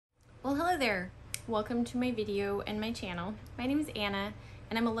Hello there, welcome to my video and my channel. My name is Anna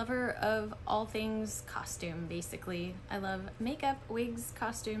and I'm a lover of all things costume, basically. I love makeup, wigs,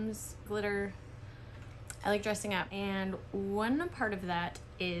 costumes, glitter. I like dressing up, and one part of that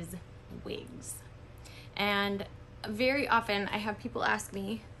is wigs. And very often I have people ask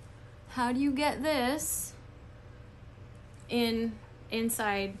me, how do you get this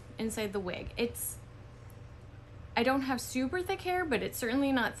inside the wig? I don't have super thick hair, but it's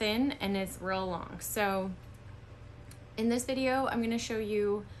certainly not thin and it's real long. So in this video, I'm gonna show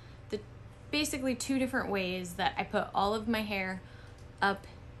you basically two different ways that I put all of my hair up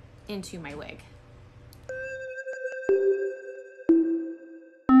into my wig.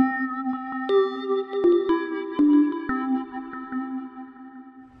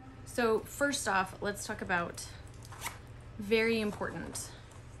 So first off, let's talk about, very important,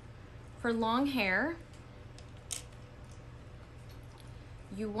 for long hair,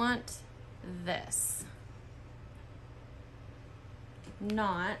 you want this,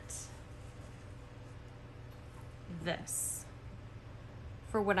 not this,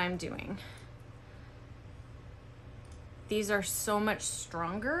 for what I'm doing. These are so much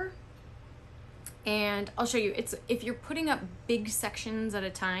stronger, and I'll show you. If you're putting up big sections at a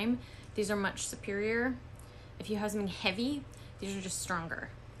time, these are much superior. If you have something heavy, these are just stronger.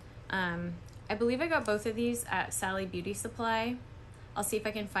 I believe I got both of these at Sally Beauty Supply. I'll see if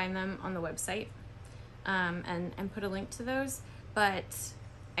I can find them on the website and put a link to those, but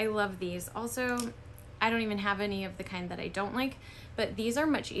I love these. Also, I don't even have any of the kind that I don't like, but these are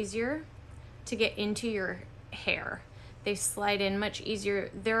much easier to get into your hair. They slide in much easier.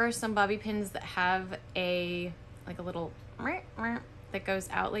 There are some bobby pins that have a little that goes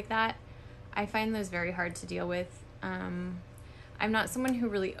out like that. I find those very hard to deal with. I'm not someone who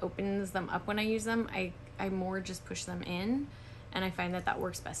really opens them up when I use them. I more just push them in, and I find that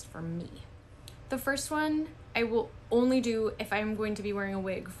works best for me. The first one I will only do if I'm going to be wearing a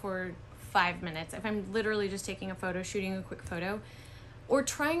wig for 5 minutes. If I'm literally just taking a photo, shooting a quick photo, or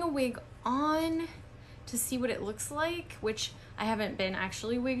trying a wig on to see what it looks like, which I haven't been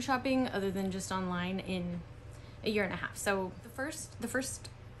actually wig shopping other than just online in a year and a half. So the first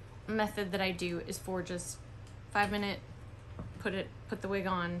method that I do is for just 5 minute, put the wig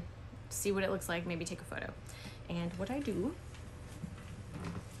on, see what it looks like, maybe take a photo. And what I do,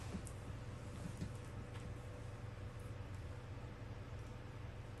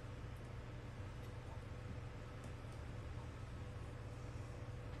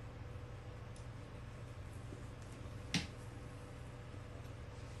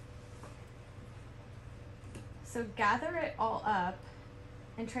 so gather it all up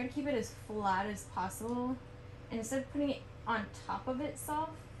and try to keep it as flat as possible. And instead of putting it on top of itself,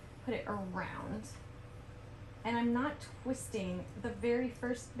 put it around. And I'm not twisting. The very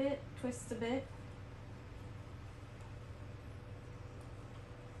first bit, twist a bit.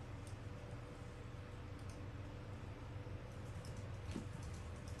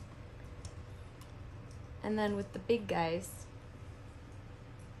 And then with the big guys,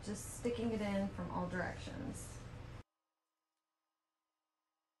 just sticking it in from all directions.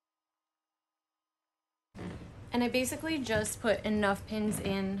 And I basically just put enough pins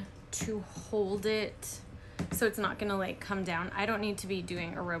in to hold it so it's not gonna like come down. I don't need to be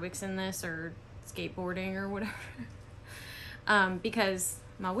doing aerobics in this or skateboarding or whatever because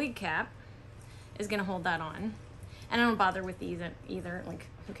my wig cap is gonna hold that on. And I don't bother with these either, like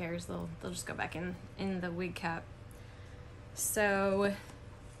who cares, they'll just go back in the wig cap. So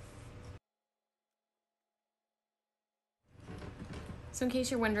in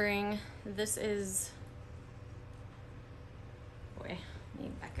case you're wondering, this is, boy, let me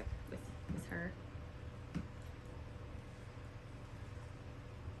back up with her.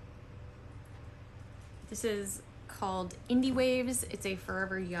 This is called Indy Waves. It's a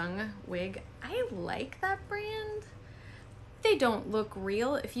Forever Young wig. I like that brand. They don't look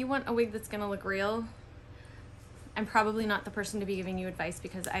real. If you want a wig that's gonna look real, I'm probably not the person to be giving you advice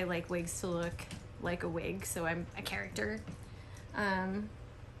because I like wigs to look like a wig, so I'm a character.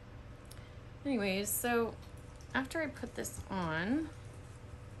 Anyways, so after I put this on,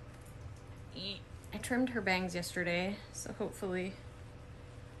 I trimmed her bangs yesterday, so hopefully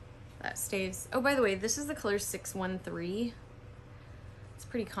that stays. Oh, by the way, this is the color 613. It's a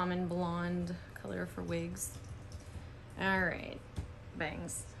pretty common blonde color for wigs. All right,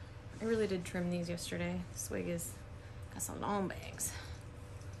 bangs. I really did trim these yesterday. This wig has got some long bangs.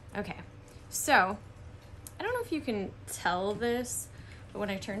 Okay, so I don't know if you can tell this, but when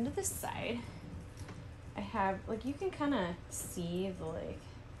I turn to this side, I have, like, you can kind of see the, like,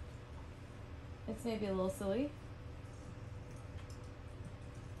 it's maybe a little silly,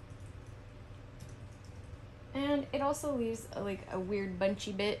 And it also leaves like a weird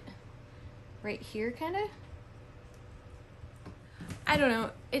bunchy bit right here, kind of. I don't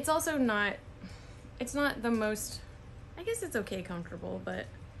know. It's also not, it's not the most, I guess it's okay comfortable, but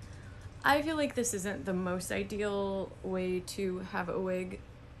I feel like this isn't the most ideal way to have a wig,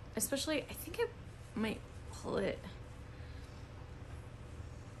 especially, I think I might pull it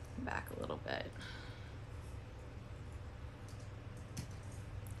back a little bit.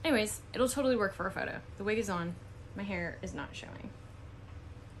 Anyways, it'll totally work for a photo. The wig is on, my hair is not showing.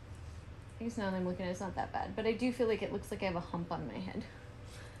 I guess now that I'm looking at it, it's not that bad, but I do feel like it looks like I have a hump on my head.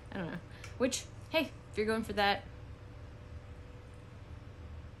 I don't know. Which, hey, if you're going for that,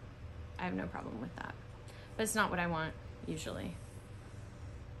 I have no problem with that. But it's not what I want, usually.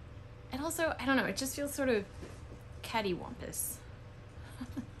 And also, I don't know, it just feels sort of cattywampus.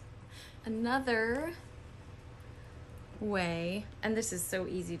 Another way, and this is so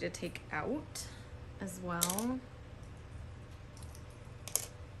easy to take out as well.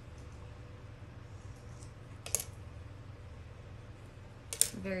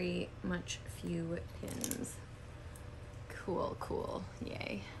 Very much few pins. Cool, cool,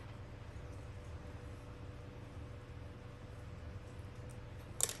 yay.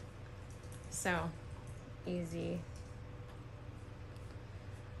 So easy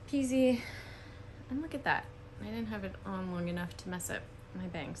peasy. And look at that. I didn't have it on long enough to mess up my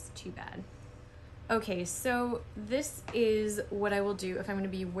bangs. Too bad. Okay, so this is what I will do if I'm going to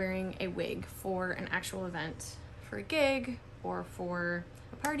be wearing a wig for an actual event, for a gig or for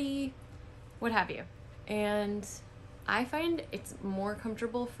a party, what have you. And I find it's more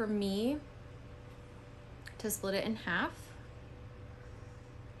comfortable for me to split it in half.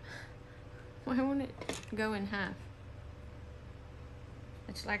 Why won't it go in half?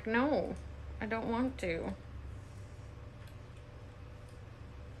 It's like, no, I don't want to.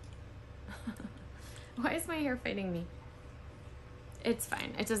 Why is my hair fighting me? It's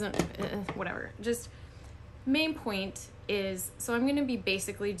fine. It doesn't, whatever. Just main point is, so I'm going to be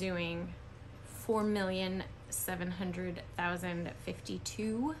basically doing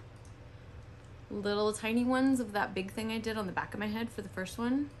 4,700,052 little tiny ones of that big thing I did on the back of my head for the first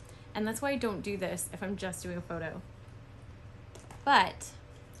one. And that's why I don't do this if I'm just doing a photo. But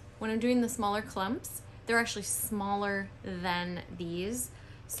when I'm doing the smaller clumps, they're actually smaller than these.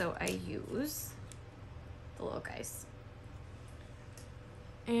 So I use the little guys.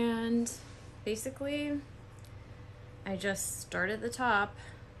 And basically, I just start at the top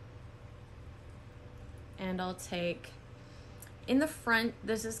and I'll take, in the front,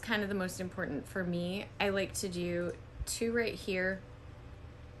 this is kind of the most important for me. I like to do 2 right here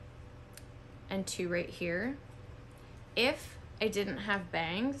and 2 right here. If I didn't have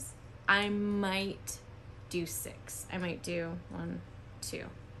bangs, I might do 6. I might do 1, 2,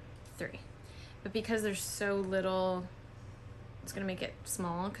 3. But because there's so little, it's gonna make it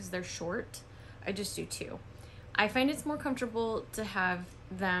small because they're short, I just do 2. I find it's more comfortable to have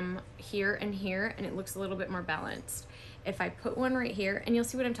them here and here, and it looks a little bit more balanced. If I put one right here, and you'll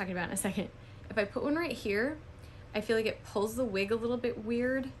see what I'm talking about in a second. If I put one right here, I feel like it pulls the wig a little bit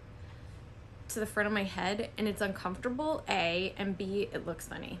weird to the front of my head, and it's uncomfortable, A, and B, it looks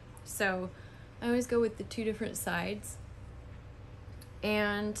funny. So I always go with the 2 different sides.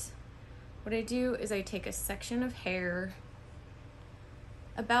 And what I do is I take a section of hair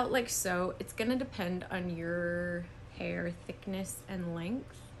about like so. It's gonna depend on your hair thickness and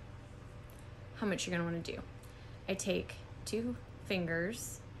length, how much you're gonna wanna do. I take 2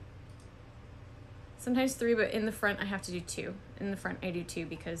 fingers, sometimes 3, but in the front I have to do 2. In the front I do 2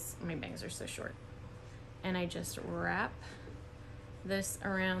 because my bangs are so short. And I just wrap this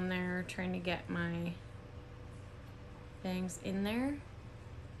around there, trying to get my bangs in there.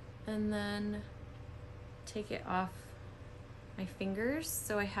 And then take it off my fingers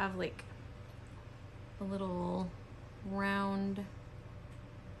so I have like a little round,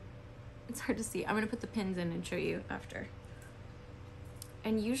 it's hard to see. I'm gonna put the pins in and show you after.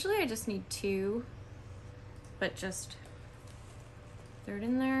 And usually I just need 2, but just throw it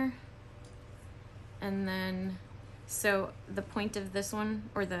in there. And then, so the point of this one,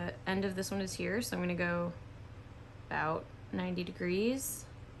 or the end of this one is here, so I'm gonna go about 90 degrees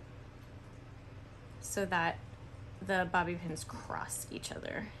so that the bobby pins cross each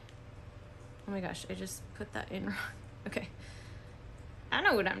other. Oh my gosh, I just put that in wrong. Okay. I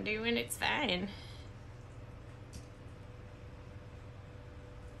know what I'm doing, it's fine.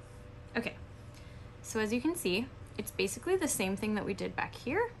 Okay, so as you can see, it's basically the same thing that we did back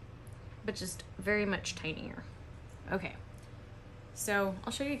here, but just very much tinier. Okay, so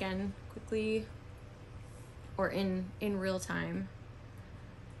I'll show you again quickly, or in real time.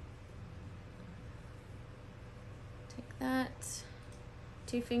 that.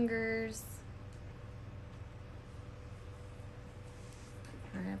 2 fingers.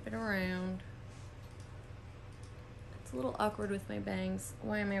 Wrap it around. It's a little awkward with my bangs.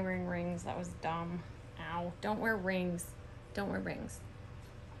 Why am I wearing rings? That was dumb. Ow. Don't wear rings. Don't wear rings.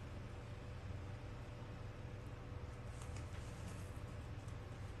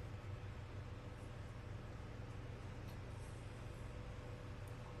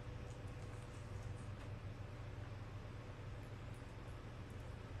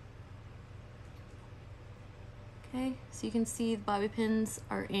 Okay, so you can see the bobby pins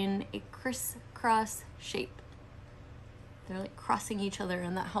are in a crisscross shape. They're like crossing each other,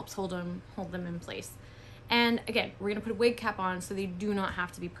 and that helps hold them in place. And again, we're gonna put a wig cap on, so they do not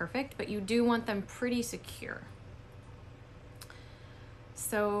have to be perfect, but you do want them pretty secure.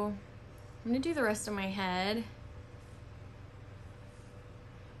 So I'm gonna do the rest of my head.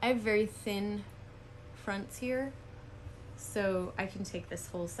 I have very thin fronts here, so I can take this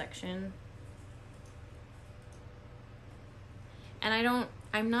whole section. And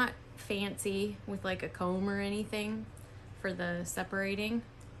I'm not fancy with like a comb or anything for the separating.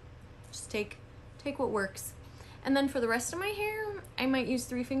 Just take what works. And then for the rest of my hair, I might use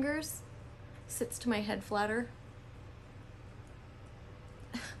 3 fingers. Sits to my head flatter.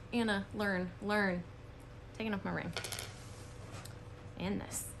 Anna, learn. Taking off my ring. And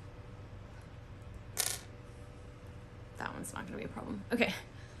this. That one's not gonna be a problem. Okay,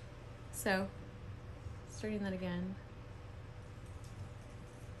 so starting that again.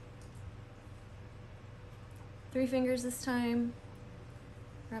 3 fingers this time.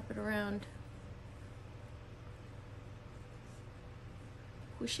 Wrap it around.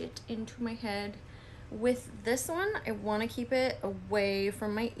 Push it into my head. With this one, I want to keep it away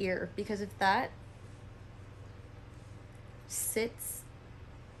from my ear, because if that sits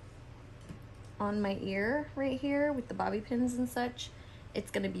on my ear right here with the bobby pins and such,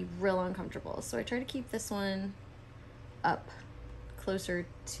 it's going to be real uncomfortable. So I try to keep this one up closer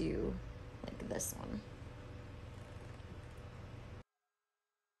to like this one.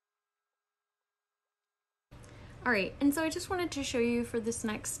 All right, and so I just wanted to show you for this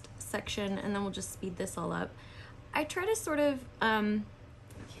next section, and then we'll just speed this all up. I try to sort of, I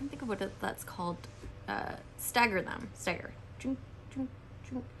can't think of what that's called, stagger them,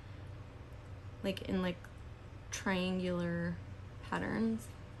 like in like triangular patterns.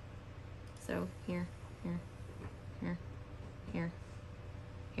 So here,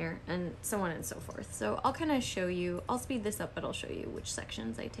 and so on and so forth. So I'll kind of show you, I'll speed this up, but I'll show you which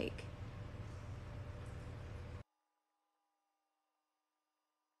sections I take.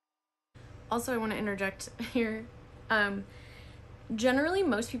 Also, I want to interject here. Generally,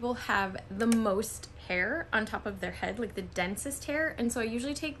 most people have the most hair on top of their head, like the densest hair, and so I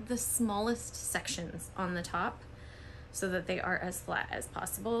usually take the smallest sections on the top so that they are as flat as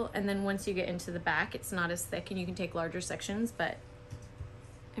possible. And then once you get into the back, it's not as thick and you can take larger sections, but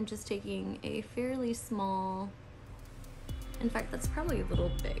I'm just taking a fairly small, in fact, that's probably a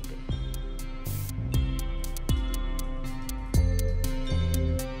little big.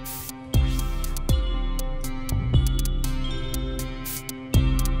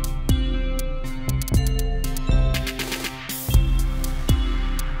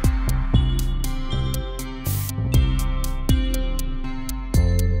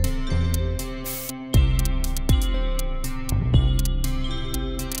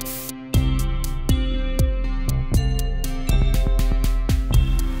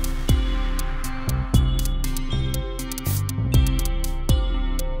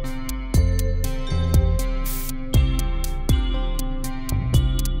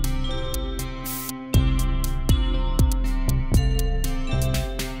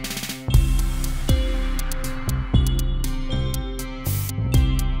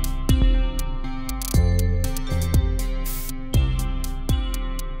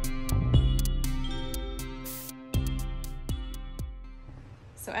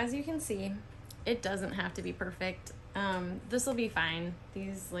 So as you can see, it doesn't have to be perfect. This will be fine.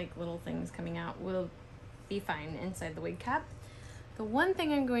 These like little things coming out will be fine inside the wig cap. The one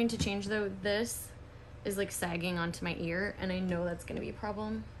thing I'm going to change though, this is like sagging onto my ear, and I know that's gonna be a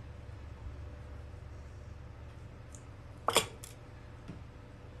problem.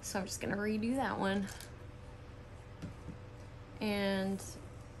 So I'm just gonna redo that one. And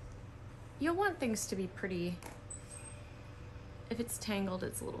you'll want things to be pretty. If it's tangled,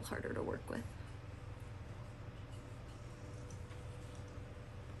 it's a little harder to work with.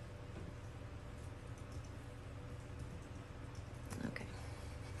 Okay.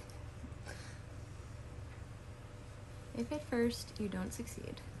 If at first you don't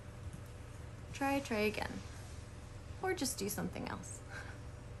succeed, try again. or just do something else.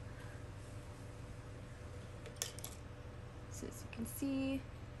 So as you can see,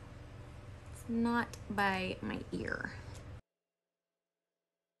 it's not by my ear.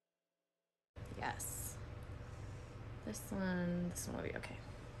 Yes. This one will be okay.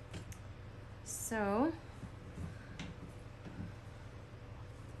 So,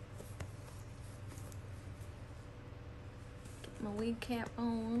 get my wig cap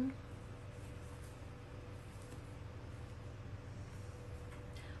on.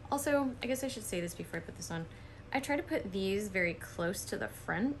 Also, I guess I should say this before I put this on. I try to put these very close to the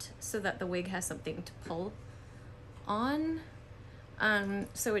front so that the wig has something to pull on.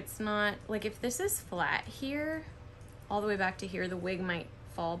 So it's not, like if this is flat here, all the way back to here, the wig might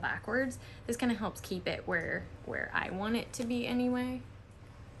fall backwards. This kind of helps keep it where I want it to be anyway.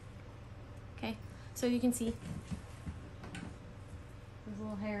 Okay, so you can see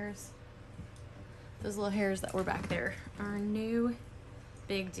those little hairs that were back there are no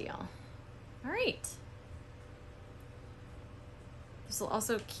big deal. All right. This will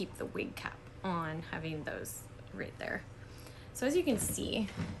also keep the wig cap on, having those right there. So as you can see,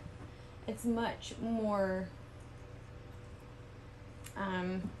 it's much more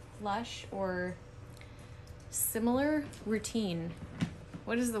flush or similar routine.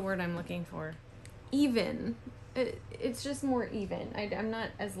 What is the word I'm looking for? Even. It's just more even. I'm not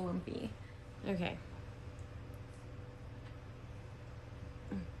as lumpy. Okay.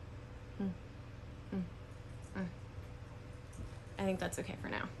 I think that's okay for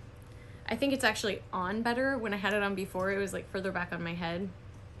now. I think it's actually on better. When I had it on before, it was like further back on my head,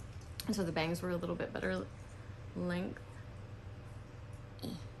 and so the bangs were a little bit better length.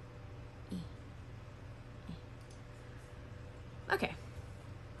 Okay.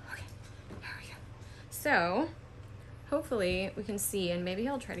 Okay, there we go. So hopefully we can see, and maybe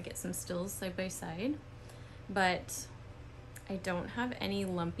I'll try to get some stills side by side, but I don't have any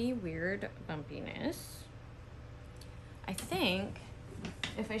lumpy, weird bumpiness. I think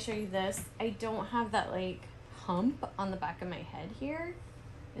if I show you this, I don't have that like hump on the back of my head here.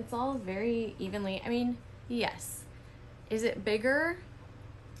 It's all very evenly, I mean, yes. Is it bigger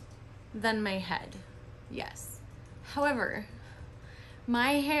than my head? Yes. However,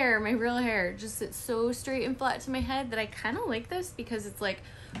 my hair, my real hair, just sits so straight and flat to my head that I kind of like this, because it's like,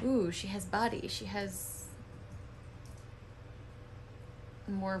 ooh, she has body. She has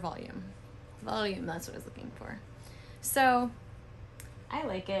more volume. Volume, that's what I was looking for. So I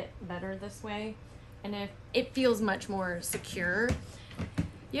like it better this way, and if it feels much more secure.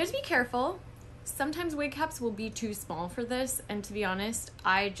 You have to be careful. Sometimes wig caps will be too small for this, and to be honest,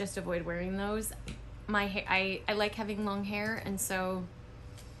 I just avoid wearing those. My hair, I like having long hair, and so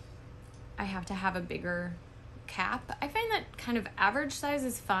I have to have a bigger cap. I find that kind of average size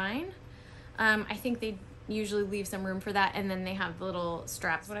is fine. I think they usually leave some room for that, and then they have the little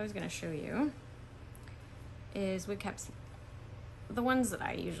straps. What I was going to show you is wig caps. The ones that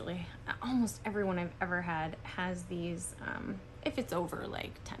I usually, almost everyone I've ever had has these, if it's over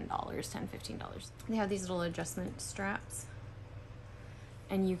like $10, $15. They have these little adjustment straps,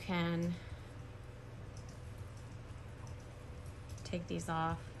 and you can take these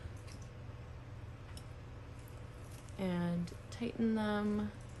off and tighten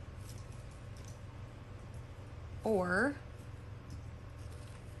them, or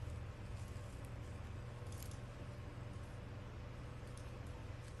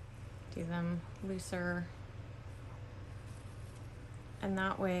do them looser, and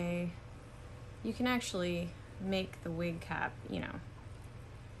that way you can actually make the wig cap, you know,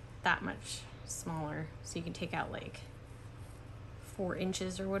 that much smaller, so you can take out like 4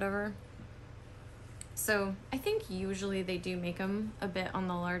 inches or whatever. So I think usually they do make them a bit on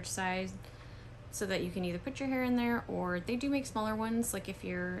the large size so that you can either put your hair in there, or they do make smaller ones, like if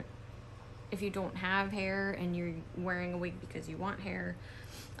you don't have hair and you're wearing a wig because you want hair.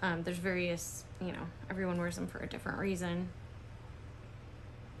 There's various, you know, everyone wears them for a different reason.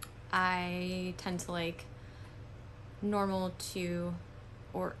 I tend to like normal to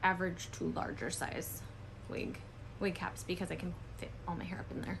or average to larger size wig caps, because I can fit all my hair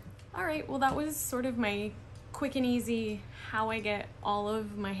up in there. All right, well, that was sort of my quick and easy how I get all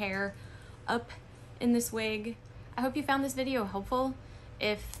of my hair up in this wig. I hope you found this video helpful.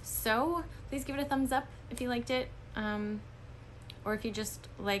 If so, please give it a thumbs up if you liked it. Or if you just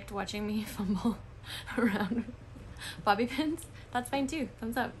liked watching me fumble around bobby pins, that's fine too.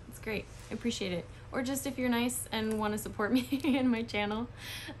 Thumbs up, it's great, I appreciate it. Or just if you're nice and want to support me and my channel.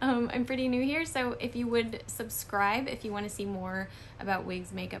 I'm pretty new here, so if you would subscribe if you want to see more about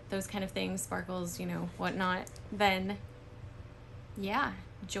wigs, makeup, those kind of things, sparkles, you know, whatnot, then yeah,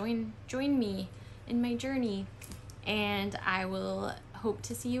 join me in my journey. and I will hope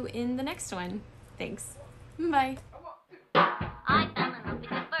to see you in the next one. Thanks. Bye. I fell in love with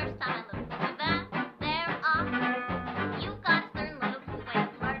the first time I